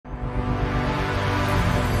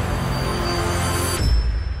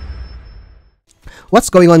What's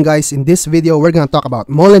going on, guys? In this video, we're gonna talk about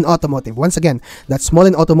Mullen Automotive. Once again, that's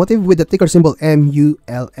Mullen Automotive with the ticker symbol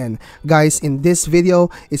MULN. Guys, in this video,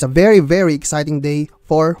 it's a very exciting day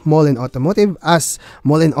for Mullen Automotive, as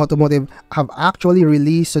Mullen Automotive have actually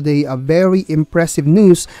released today a very impressive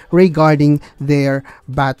news regarding their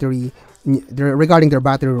battery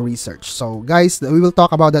research. So guys, we will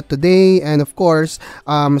talk about that today, and of course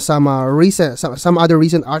some other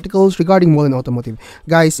recent articles regarding Mullen Automotive.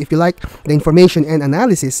 Guys, if you like the information and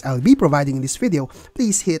analysis I'll be providing in this video,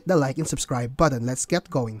 please hit the like and subscribe button. Let's get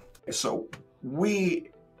going. So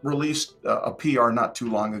we released a PR not too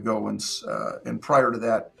long ago, and prior to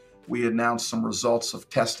that we announced some results of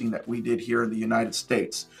testing that we did here in the United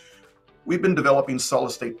States. We've been developing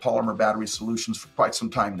solid-state polymer battery solutions for quite some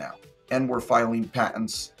time now, and we're filing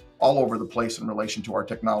patents all over the place in relation to our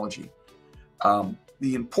technology.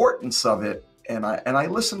 The importance of it, and I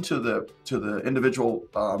listened to the individual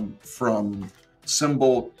from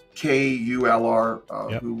symbol KULR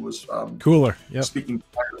Yep. who was Cooler. Yep. speaking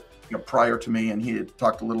prior to me, and he had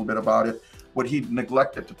talked a little bit about it. What he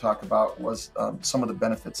neglected to talk about was some of the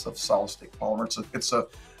benefits of solid-state polymer. It's a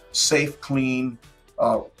safe, clean,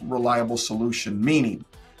 reliable solution, meaning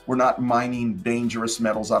we're not mining dangerous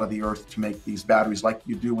metals out of the earth to make these batteries like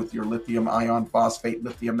you do with your lithium ion phosphate,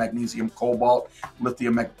 lithium magnesium cobalt,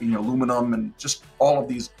 lithium aluminum, and just all of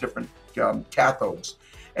these different cathodes,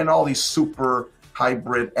 and all these super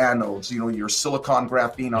hybrid anodes, your silicon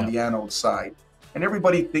graphene on the anode side. And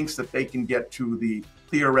everybody thinks that they can get to the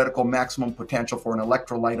theoretical maximum potential for an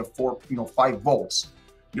electrolyte of 5 volts.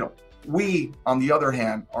 We, on the other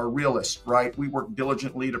hand, are realists, right? We work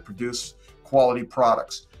diligently to produce quality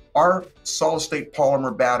products. Our solid-state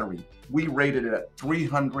polymer battery, we rated it at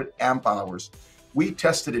 300 amp hours. We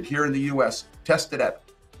tested it here in the US, tested at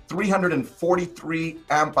 343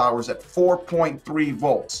 amp hours at 4.3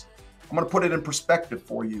 volts. I'm going to put it in perspective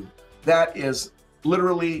for you. That is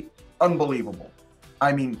literally unbelievable.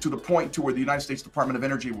 I mean, to the point to where the United States Department of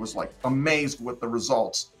Energy was like amazed with the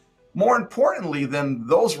results. More importantly than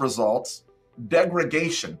those results,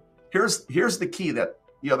 degradation. Here's the key that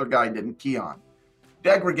the other guy didn't key on.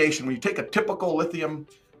 Degradation. When you take a typical lithium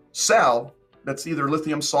cell that's either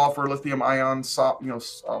lithium sulfur, lithium ion,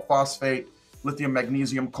 phosphate, lithium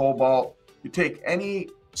magnesium cobalt, you take any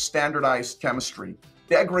standardized chemistry,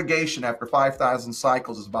 degradation after 5,000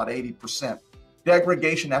 cycles is about 80%.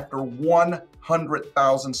 Degradation after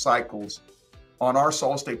 100,000 cycles on our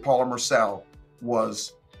solid-state polymer cell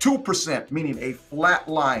was 2%, meaning a flat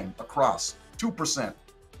line across, 2%.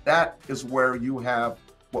 That is where you have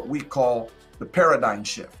what we call the paradigm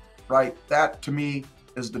shift, right? That to me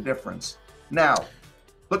is the difference. Now,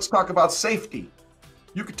 let's talk about safety.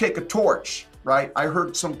 You could take a torch, right? I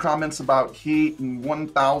heard some comments about heat and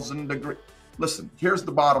 1,000 degrees. Listen, here's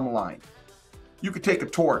the bottom line. You could take a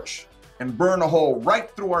torch and burn a hole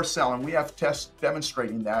right through our cell, and we have tests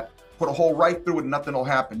demonstrating that. Put a hole right through it and nothing will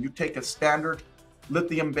happen. You take a standard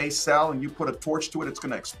lithium-based cell and you put a torch to it, it's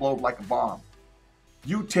going to explode like a bomb.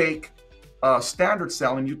 You take a standard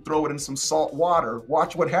cell and you throw it in some salt water,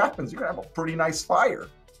 watch what happens. You're going to have a pretty nice fire.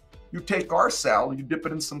 You take our cell, you dip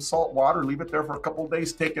it in some salt water, leave it there for a couple of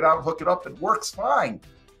days, take it out, hook it up, it works fine.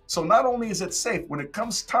 So not only is it safe, when it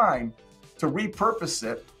comes time to repurpose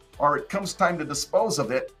it, or it comes time to dispose of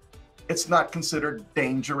it, it's not considered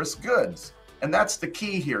dangerous goods. And that's the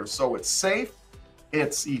key here. So it's safe,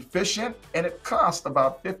 it's efficient, and it costs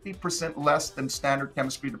about 50% less than standard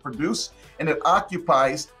chemistry to produce, and it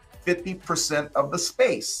occupies 50% of the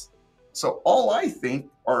space. So all I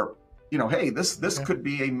think are, hey, this could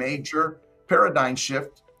be a major paradigm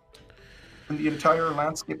shift in the entire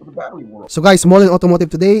landscape of the battery world. So guys, Mullen Automotive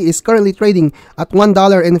today is currently trading at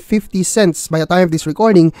 $1.50 by the time of this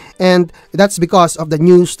recording, and that's because of the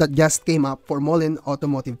news that just came up for Mullen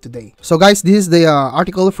Automotive today. So guys, this is the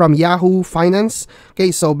article from Yahoo Finance.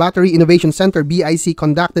 Okay, so Battery Innovation Center BIC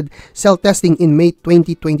conducted cell testing in May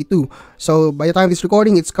 2022. So by the time of this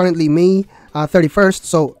recording, it's currently May 31st.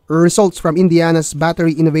 So results from Indiana's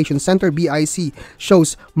Battery Innovation Center BIC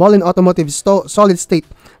shows Mullen Automotive's solid-state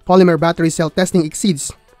polymer battery cell testing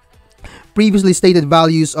exceeds previously stated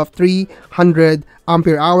values of 300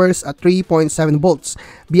 ampere hours at 3.7 volts.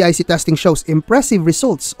 BIC testing shows impressive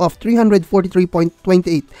results of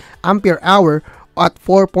 343.28 ampere hour at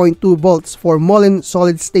 4.2 volts for Mullen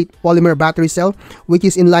solid-state polymer battery cell, which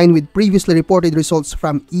is in line with previously reported results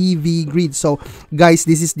from EV Grid. So guys,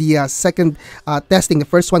 this is the second testing. The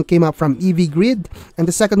first one came up from EV Grid, and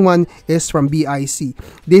the second one is from BIC.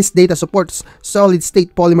 This data supports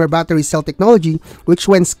solid-state polymer battery cell technology, which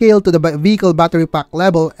when scaled to the vehicle battery pack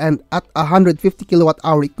level and at 150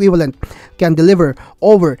 kilowatt-hour equivalent, can deliver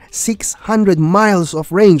over 600 miles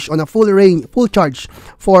of range on a full charge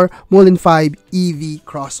for Mullen 5 EV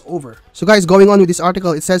crossover. So guys, going on with this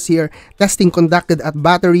article, it says here, testing conducted at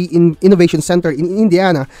Battery Innovation Center in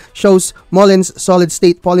Indiana shows Mullen's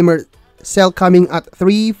solid-state polymer cell coming at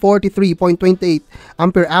 343.28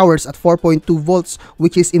 ampere hours at 4.2 volts,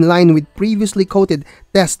 which is in line with previously quoted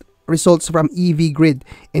test results from EV Grid.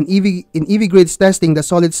 In EV Grid's testing, the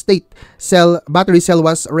solid-state battery cell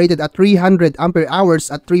was rated at 300 ampere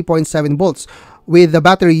hours at 3.7 volts, with the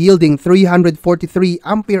battery yielding 343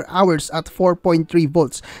 ampere hours at 4.3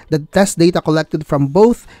 volts. The test data collected from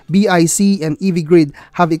both BIC and EV Grid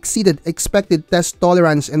have exceeded expected test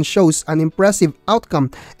tolerance and shows an impressive outcome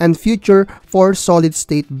and future for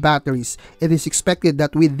solid-state batteries. It is expected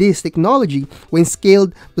that with this technology, when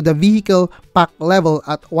scaled to the vehicle pack level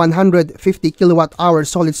at 150 kilowatt-hour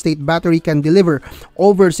solid-state battery can deliver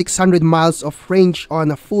over 600 miles of range on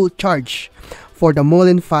a full charge for the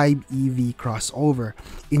Mullen 5 EV crossover.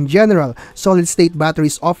 In general, solid-state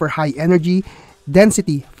batteries offer high energy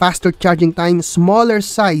density, faster charging time, smaller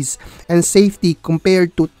size, and safety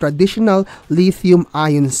compared to traditional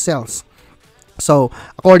lithium-ion cells. So,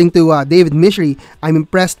 according to David Mishry, I'm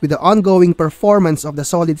impressed with the ongoing performance of the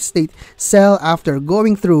solid-state cell after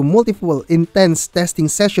going through multiple intense testing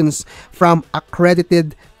sessions from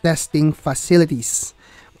accredited testing facilities.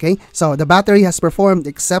 Okay, so the battery has performed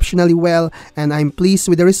exceptionally well, and I'm pleased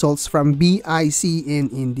with the results from BIC in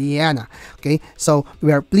Indiana. Okay, so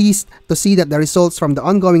we are pleased to see that the results from the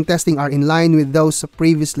ongoing testing are in line with those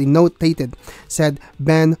previously notated, said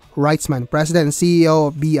Ben Reitzman, President and CEO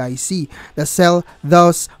of BIC. The cell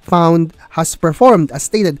thus found has performed as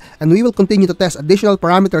stated, and we will continue to test additional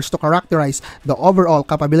parameters to characterize the overall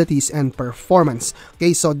capabilities and performance.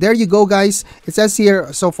 Okay, so there you go, guys. It says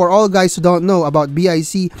here, so for all guys who don't know about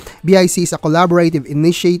BIC, BIC is a collaborative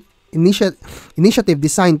initiative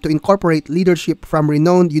designed to incorporate leadership from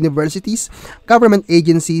renowned universities, government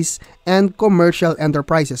agencies, and commercial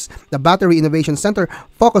enterprises. The Battery Innovation Center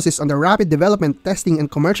focuses on the rapid development, testing, and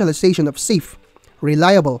commercialization of safe,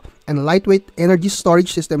 reliable, and lightweight energy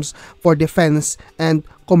storage systems for defense and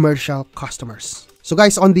commercial customers. So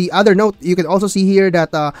guys, on the other note, you can also see here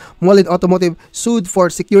that Mullen Automotive sued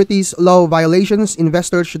for securities law violations.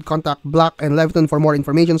 Investors should contact Black and Leviton for more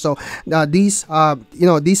information. So these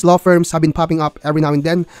law firms have been popping up every now and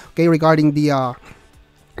then, okay, regarding the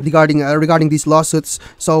regarding these lawsuits.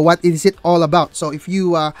 So what is it all about? So if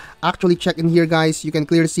you actually check in here, guys, you can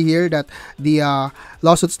clearly see here that the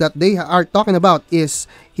lawsuits that they are talking about is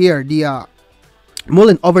here the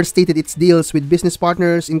Mullen overstated its deals with business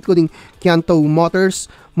partners, including Kianto Motors.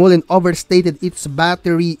 Mullen overstated its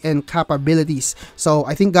battery and capabilities. So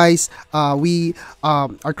I think, guys, we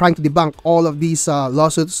are trying to debunk all of these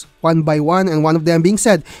lawsuits one by one, and one of them being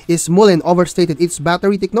said is Mullen overstated its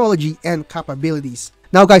battery technology and capabilities.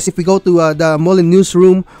 Now, guys, if we go to the Mullen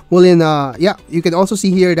newsroom, Mullen, you can also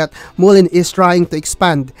see here that Mullen is trying to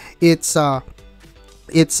expand its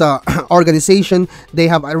organization. They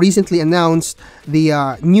have recently announced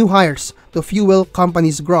the new hires to fuel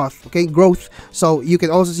company's growth. So you can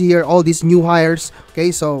also see here all these new hires.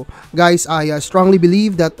 Okay, so guys, I strongly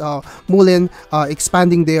believe that Mullen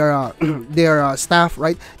expanding their staff,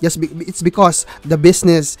 right? It's because the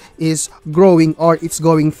business is growing, or it's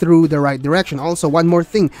going through the right direction. Also, one more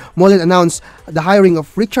thing, Mullen announced the hiring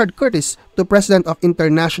of Richard Curtis to President of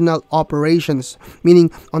International Operations, meaning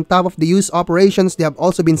on top of the US operations, they have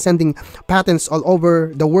also been sending patents all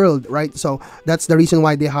over the world, right? So that's the reason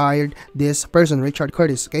why they hired this person, Richard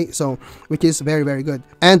Curtis. Okay, so which is very, very good.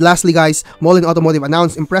 And lastly, guys, Mullen Automotive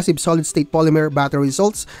announced impressive solid-state polymer battery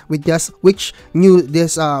results, which this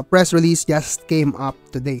press release just came up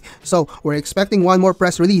today. So we're expecting one more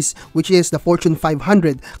press release, which is the Fortune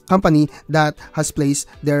 500 company that has placed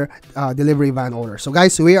their delivery van order. So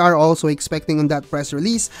guys, we are also expecting on that press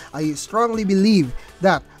release. I strongly believe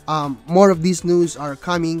that more of these news are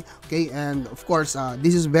coming. Okay, and of course,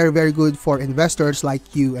 this is very, very good for investors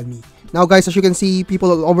like you and me. Now, guys, as you can see,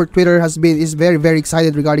 people all over Twitter is very, very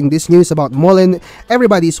excited regarding this news about Mullen.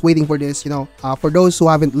 Everybody is waiting for this. For those who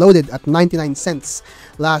haven't loaded at 99 cents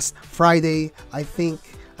last Friday, I think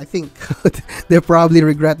I think they probably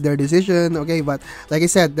regret their decision. Okay, but like I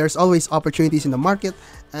said, there's always opportunities in the market,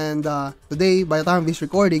 and today, by the time of this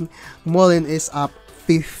recording, Mullen is up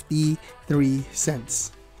 53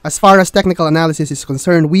 cents. As far as technical analysis is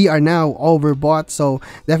concerned, we are now overbought. So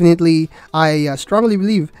definitely, I strongly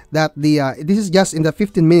believe that this is just in the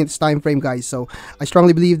 15 minutes time frame, guys. So I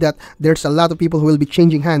strongly believe that there's a lot of people who will be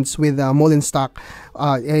changing hands with Mullen stock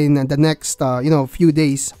in the next few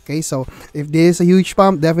days. Okay, so if there is a huge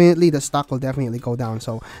pump, definitely the stock will definitely go down.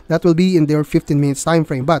 So that will be in their 15 minutes time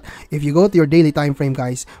frame. But if you go to your daily time frame,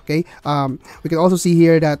 guys, okay, we can also see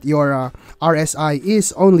here that your RSI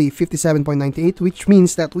is only 57.98, which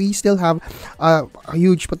means that we still have a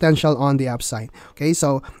huge potential on the upside. Okay,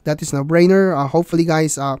 so that is no brainer. Hopefully,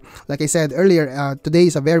 guys, like I said earlier, today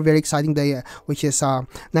is a very, very exciting day, which is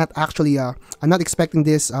not actually I'm not expecting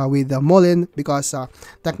this with Mullen, because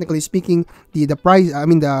technically speaking, the price, I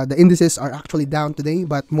mean the indices are actually down today,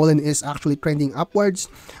 but Mullen is actually trending upwards,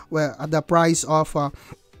 where at the price of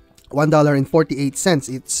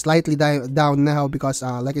 $1.48. It's slightly down now because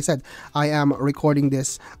like I said, I am recording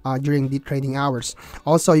this during the trading hours.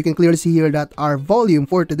 Also, you can clearly see here that our volume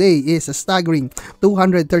for today is a staggering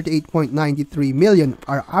 238.93 million.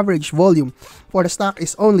 Our average volume for the stock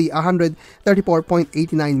is only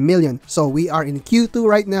 134.89 million. So we are in Q2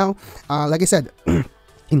 right now. Like I said,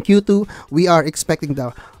 in Q2 we are expecting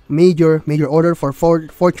the major order for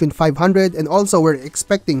Fortune 500, and also we're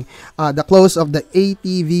expecting the close of the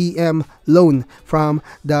ATVM loan from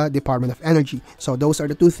the Department of Energy. So those are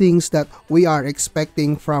the two things that we are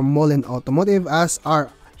expecting from Mullen Automotive as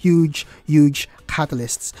our huge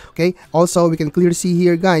catalysts. Okay, also we can clearly see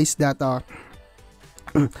here, guys, that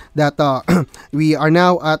we are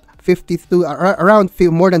now at 52, around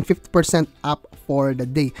more than 50% up for the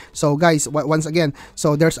day. So guys, once again,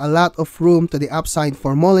 so there's a lot of room to the upside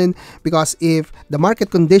for Mullen, because if the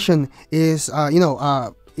market condition is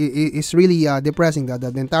is really depressing, that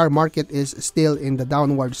the entire market is still in the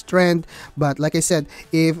downward trend. But like I said,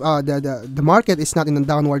 if the market is not in the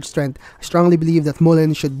downward trend, I strongly believe that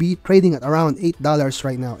Mullen should be trading at around $8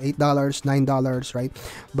 right now, $8, $9, right?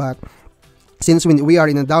 But since we are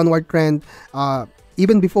in a downward trend,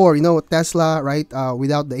 even before, Tesla, right,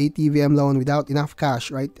 without the ATVM loan, without enough cash,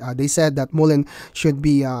 right, they said that Mullen should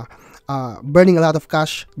be burning a lot of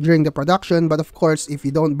cash during the production. But of course, if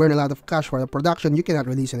you don't burn a lot of cash for the production, you cannot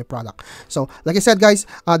release any product. So like I said, guys,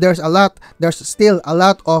 there's still a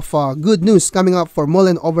lot of good news coming up for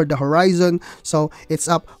Mullen over the horizon. So it's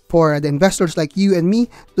up for the investors like you and me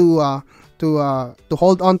to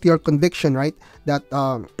hold on to your conviction, right, that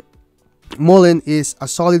Mullen is a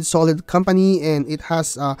solid company, and it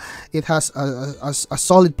has a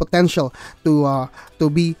solid potential to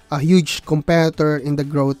be a huge competitor in the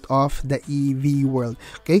growth of the EV world.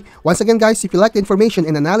 Okay, once again, guys, if you like the information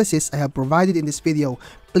and analysis I have provided in this video,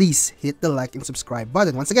 please hit the like and subscribe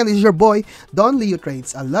button. Once again, this is your boy Don Leo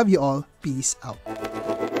Trades. I love you all. Peace out.